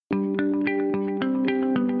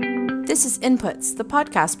This is Inputs, the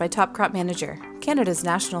podcast by Top Crop Manager, Canada's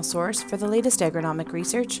national source for the latest agronomic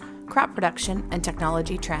research, crop production, and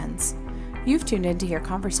technology trends. You've tuned in to hear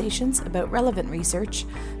conversations about relevant research,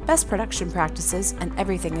 best production practices, and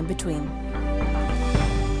everything in between.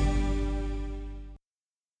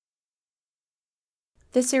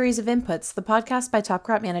 This series of Inputs, the podcast by Top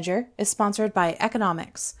Crop Manager, is sponsored by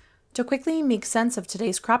Economics. To quickly make sense of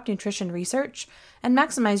today's crop nutrition research and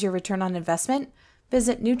maximize your return on investment,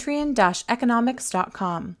 visit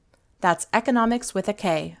nutrien-economics.com. That's economics with a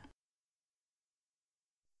K.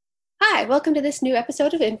 Hi, welcome to this new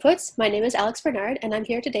episode of Inputs. My name is Alex Bernard, and I'm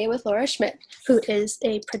here today with Laura Schmidt, who is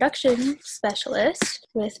a production specialist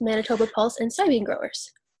with Manitoba Pulse and soybean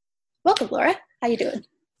growers. Welcome, Laura. How you doing?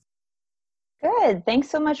 Good. Thanks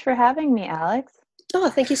so much for having me, Alex. Oh,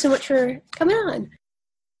 thank you so much for coming on.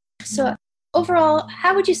 So, overall,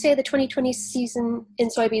 how would you say the 2020 season in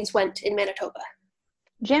soybeans went in Manitoba?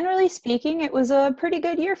 Generally speaking, it was a pretty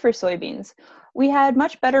good year for soybeans. We had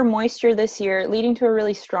much better moisture this year, leading to a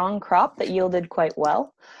really strong crop that yielded quite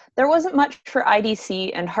well. There wasn't much for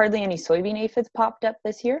IDC and hardly any soybean aphids popped up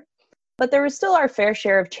this year, but there was still our fair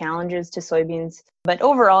share of challenges to soybeans, but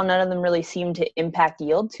overall none of them really seemed to impact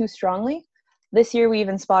yield too strongly. This year we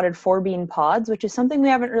even spotted 4 bean pods, which is something we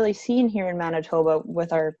haven't really seen here in Manitoba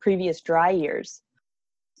with our previous dry years.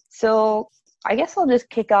 So I guess I'll just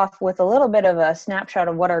kick off with a little bit of a snapshot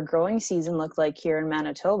of what our growing season looked like here in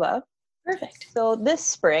Manitoba. Perfect. So this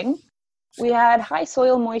spring, we had high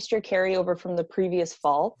soil moisture carryover from the previous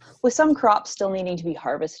fall, with some crops still needing to be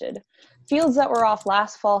harvested. Fields that were off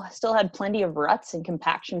last fall still had plenty of ruts and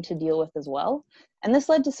compaction to deal with as well, and this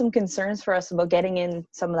led to some concerns for us about getting in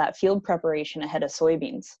some of that field preparation ahead of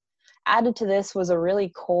soybeans. Added to this was a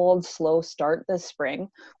really cold, slow start this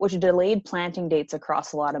spring, which delayed planting dates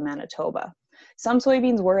across a lot of Manitoba. Some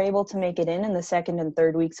soybeans were able to make it in the second and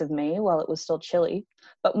third weeks of May while it was still chilly,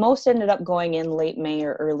 but most ended up going in late May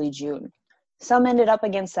or early June. Some ended up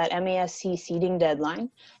against that MASC seeding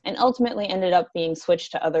deadline and ultimately ended up being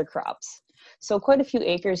switched to other crops. So quite a few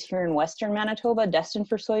acres here in western Manitoba destined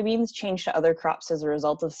for soybeans changed to other crops as a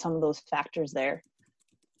result of some of those factors there.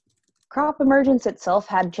 Crop emergence itself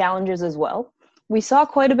had challenges as well. We saw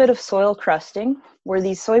quite a bit of soil crusting, where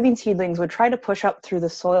these soybean seedlings would try to push up through the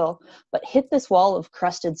soil, but hit this wall of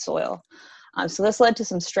crusted soil. So this led to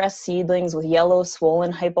some stressed seedlings with yellow,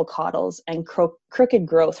 swollen hypocotyls and crooked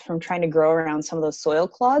growth from trying to grow around some of those soil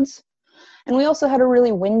clods. And we also had a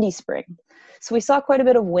really windy spring. So we saw quite a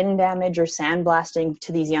bit of wind damage or sandblasting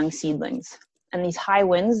to these young seedlings. And these high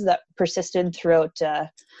winds that persisted throughout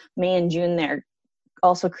May and June there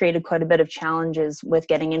also created quite a bit of challenges with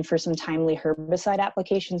getting in for some timely herbicide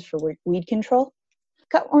applications for weed control.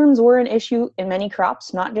 Cutworms were an issue in many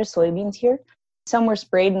crops, not just soybeans here. Some were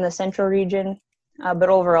sprayed in the central region, but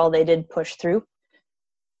overall they did push through.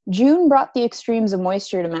 June brought the extremes of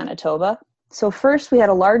moisture to Manitoba. So first we had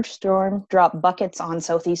a large storm drop buckets on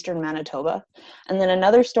southeastern Manitoba, and then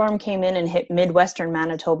another storm came in and hit midwestern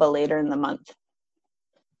Manitoba later in the month.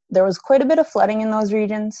 There was quite a bit of flooding in those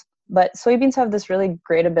regions, but soybeans have this really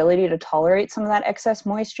great ability to tolerate some of that excess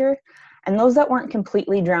moisture, and those that weren't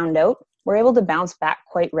completely drowned out were able to bounce back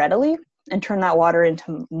quite readily and turn that water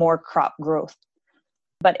into more crop growth.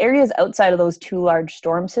 But areas outside of those 2 large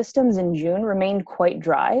storm systems in June remained quite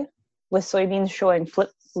dry, with soybeans showing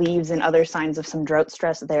flip leaves and other signs of some drought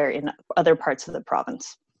stress there in other parts of the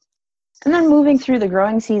province. And then moving through the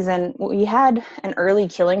growing season, we had an early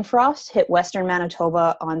killing frost hit western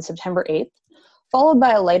Manitoba on September 8th, followed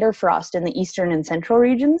by a lighter frost in the eastern and central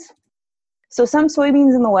regions. So some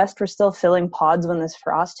soybeans in the west were still filling pods when this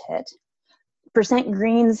frost hit. Percent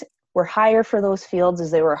greens were higher for those fields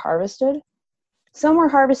as they were harvested. Some were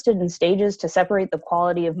harvested in stages to separate the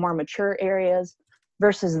quality of more mature areas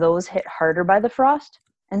versus those hit harder by the frost,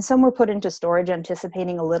 and some were put into storage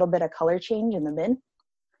anticipating a little bit of color change in the bin.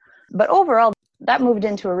 But overall, that moved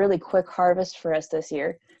into a really quick harvest for us this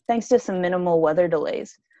year, thanks to some minimal weather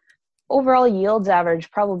delays. Overall yields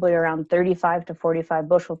averaged probably around 35 to 45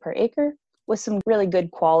 bushel per acre, with some really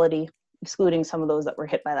good quality, excluding some of those that were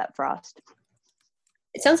hit by that frost.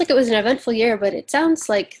 It sounds like it was an eventful year, but it sounds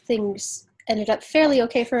like things ended up fairly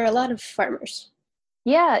okay for a lot of farmers.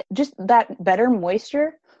 Yeah, just that better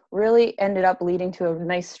moisture really ended up leading to a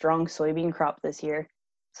nice strong soybean crop this year.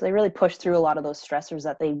 So they really pushed through a lot of those stressors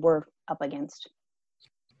that they were up against.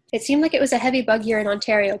 It seemed like it was a heavy bug year in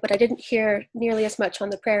Ontario, but I didn't hear nearly as much on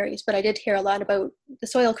the prairies, but I did hear a lot about the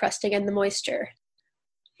soil crusting and the moisture.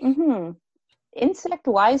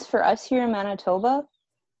 Insect-wise for us here in Manitoba,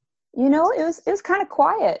 it was kind of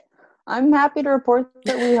quiet. I'm happy to report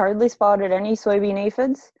that we hardly spotted any soybean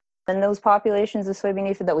aphids. And those populations of soybean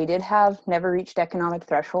aphid that we did have never reached economic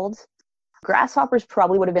thresholds. Grasshoppers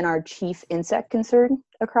probably would have been our chief insect concern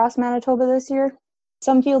across Manitoba this year.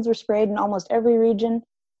 Some fields were sprayed in almost every region,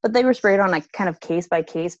 but they were sprayed on a kind of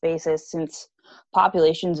case-by-case basis since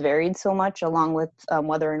populations varied so much, along with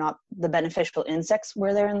whether or not the beneficial insects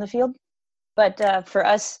were there in the field. But for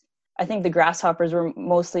us, I think the grasshoppers were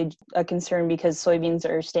mostly a concern because soybeans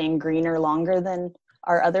are staying greener longer than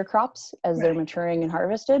our other crops as they're maturing and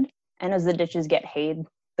harvested. And as the ditches get hayed,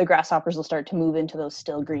 the grasshoppers will start to move into those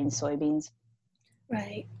still green soybeans.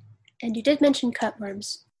 Right. And you did mention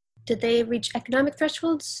cutworms. Did they reach economic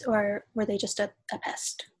thresholds, or were they just a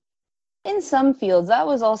pest? In some fields, that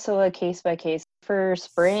was also a case by case. For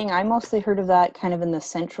spraying, I mostly heard of that kind of in the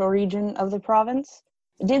central region of the province.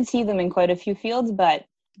 I did see them in quite a few fields, but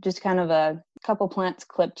just kind of a couple plants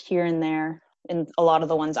clipped here and there in a lot of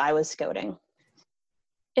the ones I was scouting.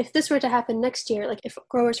 If this were to happen next year, like if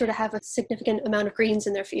growers were to have a significant amount of greens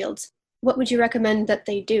in their fields, what would you recommend that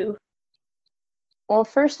they do? Well,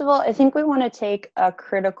 first of all, I think we want to take a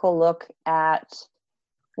critical look at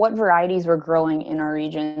what varieties we're growing in our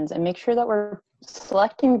regions and make sure that we're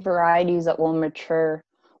selecting varieties that will mature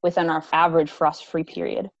within our average frost-free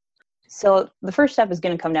period. So the first step is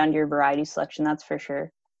going to come down to your variety selection, that's for sure.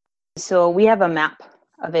 So we have a map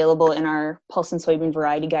available in our Pulse and Soybean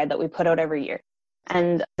Variety Guide that we put out every year.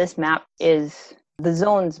 And this map is the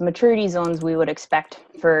zones, maturity zones we would expect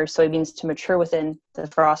for soybeans to mature within the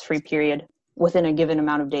frost-free period within a given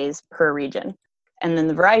amount of days per region. And then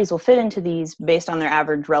the varieties will fit into these based on their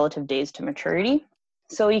average relative days to maturity.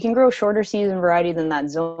 So you can grow shorter season variety than that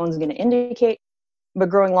zone is going to indicate, but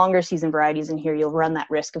growing longer season varieties in here, you'll run that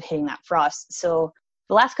risk of hitting that frost. So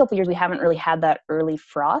the last couple of years, we haven't really had that early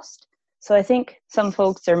frost. So I think some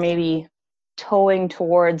folks are maybe towing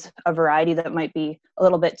towards a variety that might be a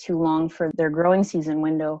little bit too long for their growing season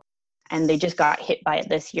window, and they just got hit by it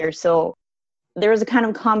this year. So there was a kind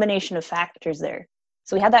of combination of factors there.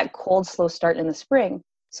 So we had that cold, slow start in the spring.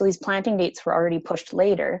 So these planting dates were already pushed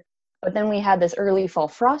later. But then we had this early fall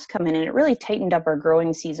frost come in, and it really tightened up our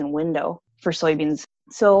growing season window for soybeans.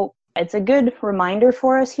 So it's a good reminder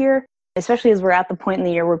for us here, especially as we're at the point in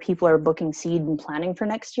the year where people are booking seed and planning for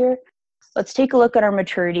next year. Let's take a look at our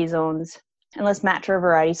maturity zones, and let's match our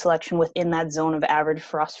variety selection within that zone of average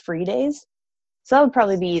frost-free days. So that would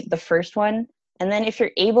probably be the first one. And then if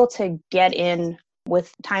you're able to get in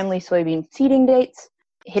with timely soybean seeding dates,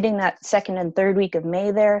 hitting that second and third week of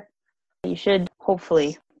May there, you should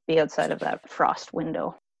hopefully be outside of that frost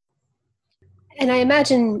window. And I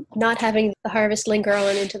imagine not having the harvest linger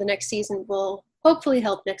on into the next season will hopefully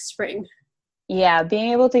help next spring. Yeah,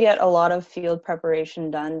 being able to get a lot of field preparation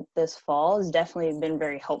done this fall has definitely been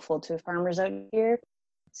very helpful to farmers out here.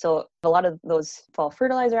 So a lot of those fall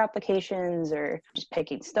fertilizer applications or just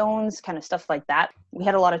picking stones, kind of stuff like that, we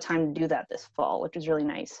had a lot of time to do that this fall, which was really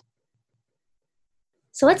nice.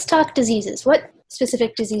 So let's talk diseases. What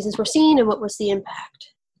specific diseases were seen and what was the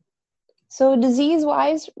impact? So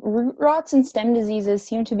disease-wise, root rots and stem diseases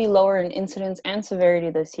seem to be lower in incidence and severity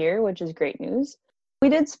this year, which is great news. We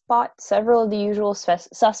did spot several of the usual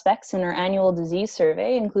suspects in our annual disease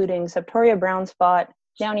survey, including Septoria brown spot,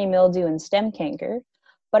 downy mildew, and stem canker.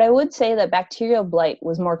 But I would say that bacterial blight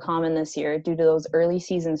was more common this year due to those early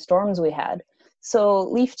season storms we had. So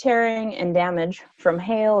leaf tearing and damage from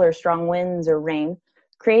hail or strong winds or rain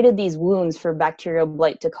created these wounds for bacterial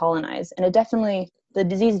blight to colonize. And the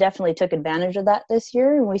disease definitely took advantage of that this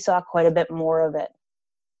year, and we saw quite a bit more of it.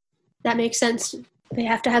 That makes sense. They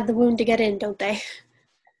have to have the wound to get in, don't they?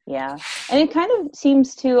 Yeah, and it kind of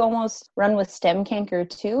seems to almost run with stem canker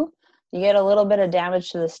too. You get a little bit of damage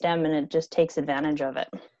to the stem and it just takes advantage of it.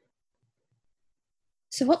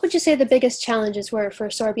 So what would you say the biggest challenges were for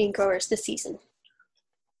soybean growers this season?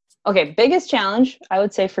 Okay, biggest challenge, I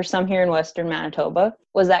would say for some here in Western Manitoba,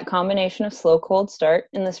 was that combination of slow cold start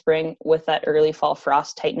in the spring with that early fall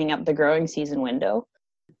frost tightening up the growing season window.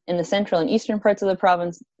 In the central and eastern parts of the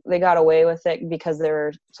province, they got away with it because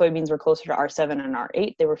their soybeans were closer to R7 and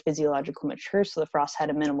R8. They were physiologically mature, so the frost had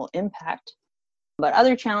a minimal impact. But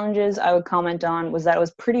other challenges I would comment on was that it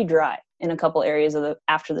was pretty dry in a couple areas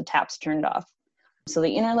after the taps turned off. So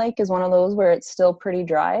the Interlake is one of those where it's still pretty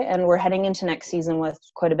dry, and we're heading into next season with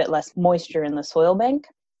quite a bit less moisture in the soil bank.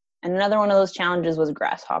 And another one of those challenges was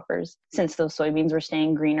grasshoppers, since those soybeans were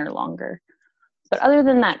staying greener longer. But other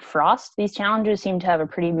than that frost, these challenges seem to have a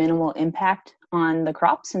pretty minimal impact on the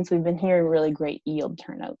crop since we've been hearing really great yield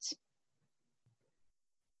turnouts.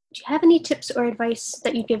 Do you have any tips or advice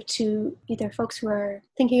that you give to either folks who are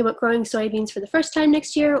thinking about growing soybeans for the first time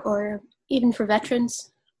next year or even for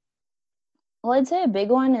veterans? Well, I'd say a big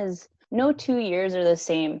one is No 2 years are the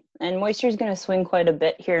same, and moisture is going to swing quite a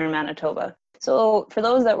bit here in Manitoba. So for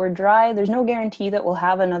those that were dry, there's no guarantee that we'll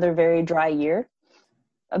have another very dry year.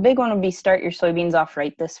 A big one would be start your soybeans off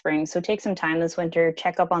right this spring. So take some time this winter,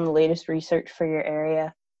 check up on the latest research for your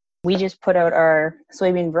area. We just put out our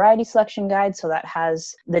soybean variety selection guide, so that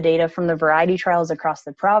has the data from the variety trials across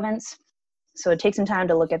the province. So take some time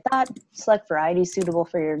to look at that, select varieties suitable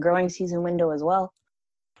for your growing season window as well.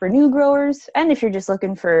 For new growers, and if you're just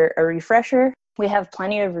looking for a refresher, we have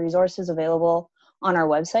plenty of resources available on our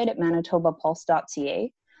website at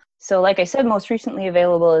manitobapulse.ca. So like I said, most recently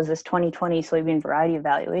available is this 2020 Soybean Variety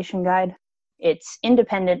Evaluation Guide. It's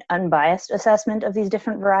independent, unbiased assessment of these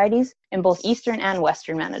different varieties in both Eastern and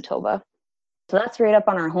Western Manitoba. So that's right up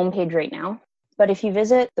on our homepage right now. But if you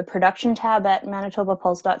visit the production tab at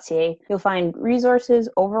manitobapulse.ca, you'll find resources,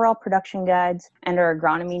 overall production guides, and our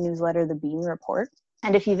agronomy newsletter, the Bean Report.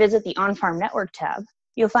 And if you visit the On-Farm Network tab,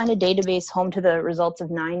 you'll find a database home to the results of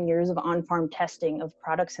 9 years of on-farm testing of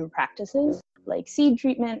products and practices like seed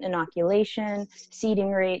treatment, inoculation,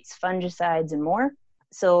 seeding rates, fungicides, and more.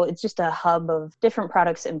 So it's just a hub of different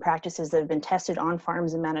products and practices that have been tested on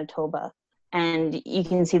farms in Manitoba. And you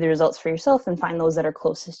can see the results for yourself and find those that are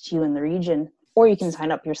closest to you in the region, or you can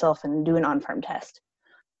sign up yourself and do an on-farm test.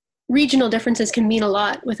 Regional differences can mean a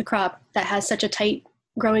lot with a crop that has such a tight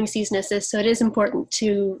growing season as this, so it is important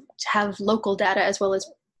to have local data as well as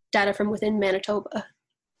data from within Manitoba.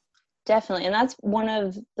 Definitely, and that's one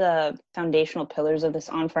of the foundational pillars of this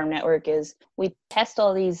on-farm network is we test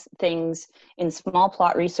all these things in small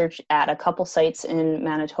plot research at a couple sites in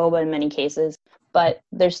Manitoba in many cases, but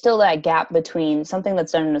there's still that gap between something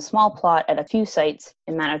that's done in a small plot at a few sites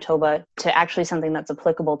in Manitoba to actually something that's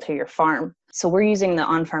applicable to your farm. So we're using the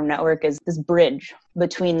on-farm network as this bridge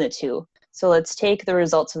between the two. So let's take the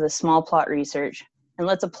results of the small plot research and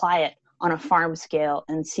let's apply it on a farm scale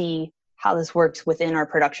and see how this works within our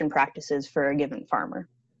production practices for a given farmer.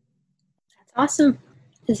 That's awesome.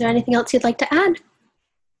 Is there anything else you'd like to add?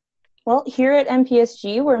 Well, here at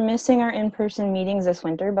MPSG, we're missing our in-person meetings this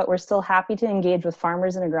winter, but we're still happy to engage with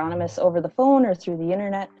farmers and agronomists over the phone or through the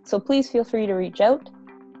internet. So please feel free to reach out.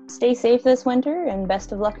 Stay safe this winter and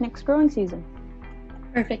best of luck next growing season.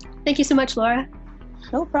 Perfect. Thank you so much, Laura.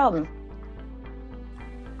 No problem.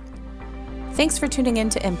 Thanks for tuning in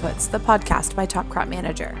to Inputs, the podcast by Top Crop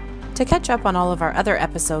Manager. To catch up on all of our other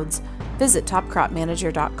episodes, visit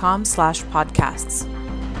topcropmanager.com/podcasts.